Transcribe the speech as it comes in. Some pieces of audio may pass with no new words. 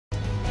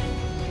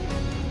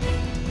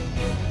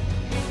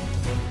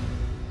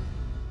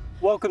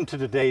Welcome to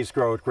today's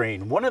Grow It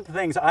Green. One of the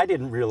things I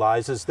didn't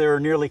realize is there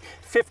are nearly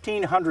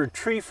 1,500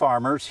 tree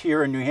farmers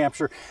here in New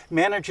Hampshire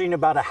managing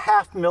about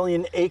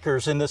 500,000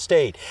 acres in the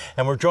state.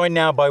 And we're joined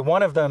now by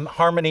one of them,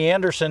 Harmony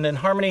Anderson. And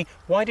Harmony,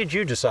 why did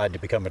you decide to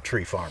become a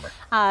tree farmer?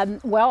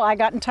 Well, I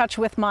got in touch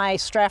with my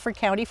Stratford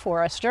County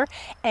forester,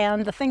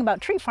 and the thing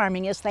about tree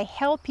farming is they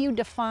help you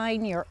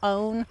define your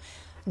own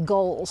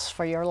goals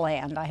for your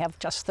land. I have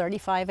just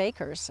 35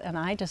 acres, and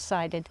I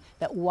decided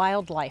that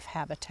wildlife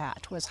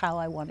habitat was how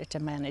I wanted to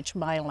manage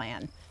my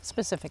land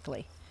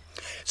specifically.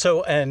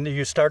 So, and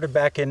you started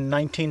back in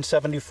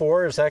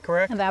 1974, is that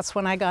correct? And that's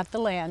when I got the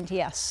land,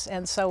 yes.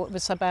 And so it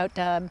was about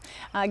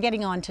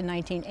getting on to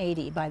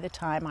 1980 by the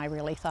time I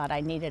really thought I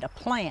needed a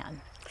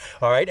plan.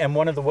 All right, and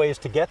one of the ways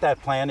to get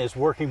that plan is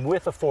working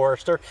with a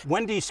forester.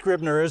 Wendy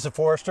Scribner is a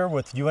forester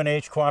with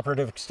UNH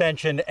Cooperative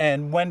Extension.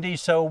 And Wendy,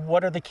 so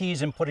what are the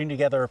keys in putting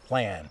together a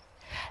plan?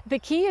 The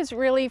key is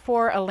really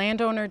for a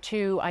landowner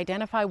to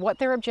identify what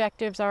their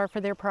objectives are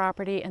for their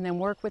property and then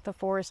work with the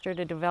forester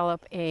to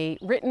develop a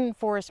written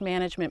forest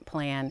management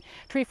plan.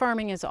 Tree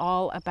farming is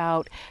all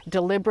about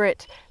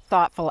deliberate,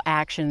 thoughtful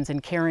actions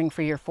and caring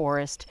for your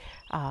forest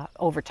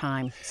over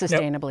time,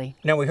 sustainably.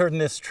 Now we heard in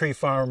this tree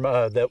farm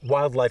that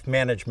wildlife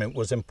management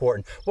was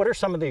important. What are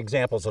some of the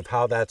examples of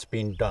how that's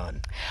being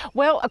done?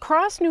 Well,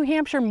 across New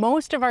Hampshire,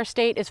 most of our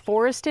state is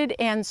forested,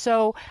 and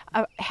so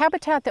a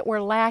habitat that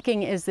we're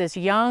lacking is this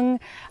young,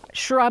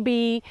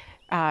 shrubby,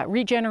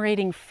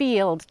 regenerating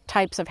field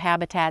types of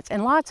habitats,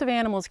 and lots of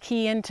animals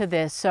key into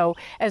this. So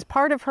as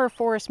part of her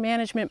forest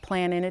management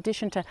plan, in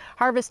addition to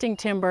harvesting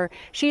timber,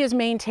 she is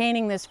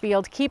maintaining this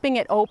field, keeping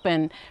it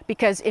open,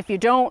 because if you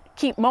don't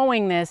keep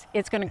mowing this,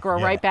 it's going to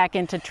grow right back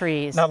into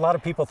trees. Now a lot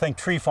of people think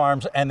tree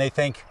farms and they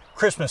think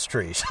Christmas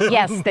trees.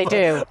 Yes, they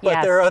do.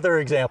 But there are other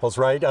examples,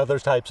 right? Other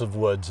types of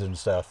woods and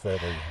stuff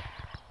that are...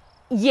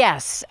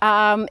 Yes,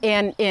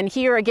 and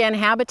here again,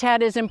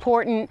 habitat is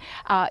important.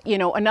 You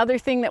know, another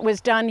thing that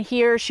was done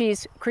here,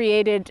 she's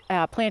created,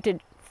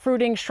 planted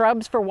fruiting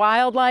shrubs for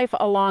wildlife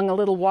along a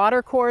little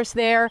water course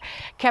there,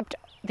 kept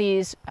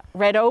these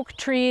red oak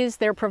trees.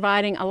 They're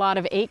providing a lot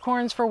of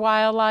acorns for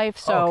wildlife.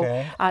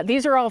 So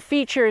these are all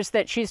features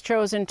that she's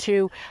chosen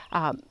to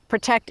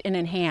protect and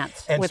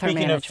enhance with her management. And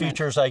speaking of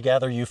features, I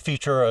gather you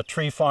feature a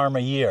tree farm a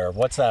year.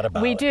 What's that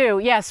about? We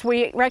do, yes.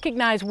 We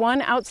recognize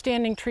one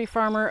outstanding tree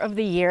farmer of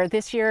the year.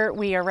 This year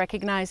we are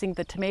recognizing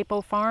the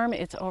Tomapo Farm.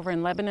 It's over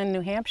in Lebanon,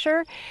 New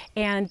Hampshire,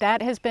 and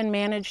that has been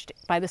managed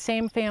by the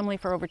same family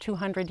for over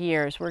 200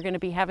 years. We're going to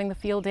be having the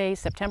field day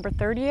September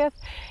 30th,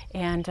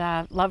 and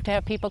love to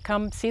have people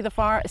come see the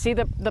farm, see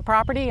the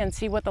property, and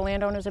see what the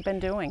landowners have been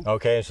doing.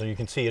 Okay, so you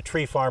can see a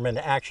tree farm in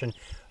action.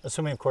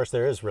 Assuming, of course,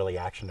 there is really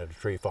action at a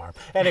tree farm.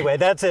 Anyway,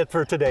 that's it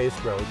for today's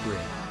Grow It Green.